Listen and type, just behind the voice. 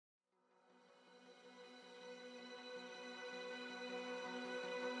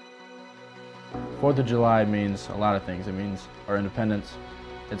4th of July means a lot of things. It means our independence,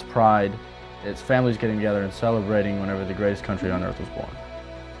 it's pride, it's families getting together and celebrating whenever the greatest country on earth was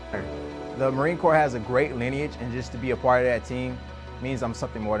born. The Marine Corps has a great lineage, and just to be a part of that team means I'm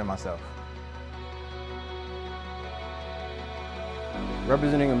something more than myself.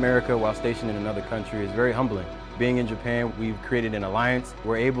 Representing America while stationed in another country is very humbling. Being in Japan, we've created an alliance.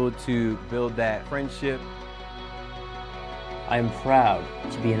 We're able to build that friendship. I am proud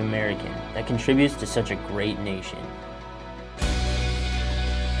to be an American that contributes to such a great nation.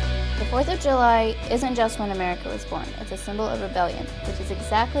 The 4th of July isn't just when America was born. It's a symbol of rebellion, which is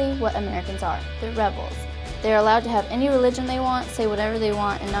exactly what Americans are. They're rebels. They're allowed to have any religion they want, say whatever they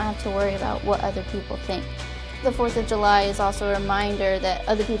want, and not have to worry about what other people think. The 4th of July is also a reminder that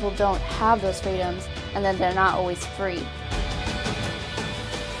other people don't have those freedoms and that they're not always free.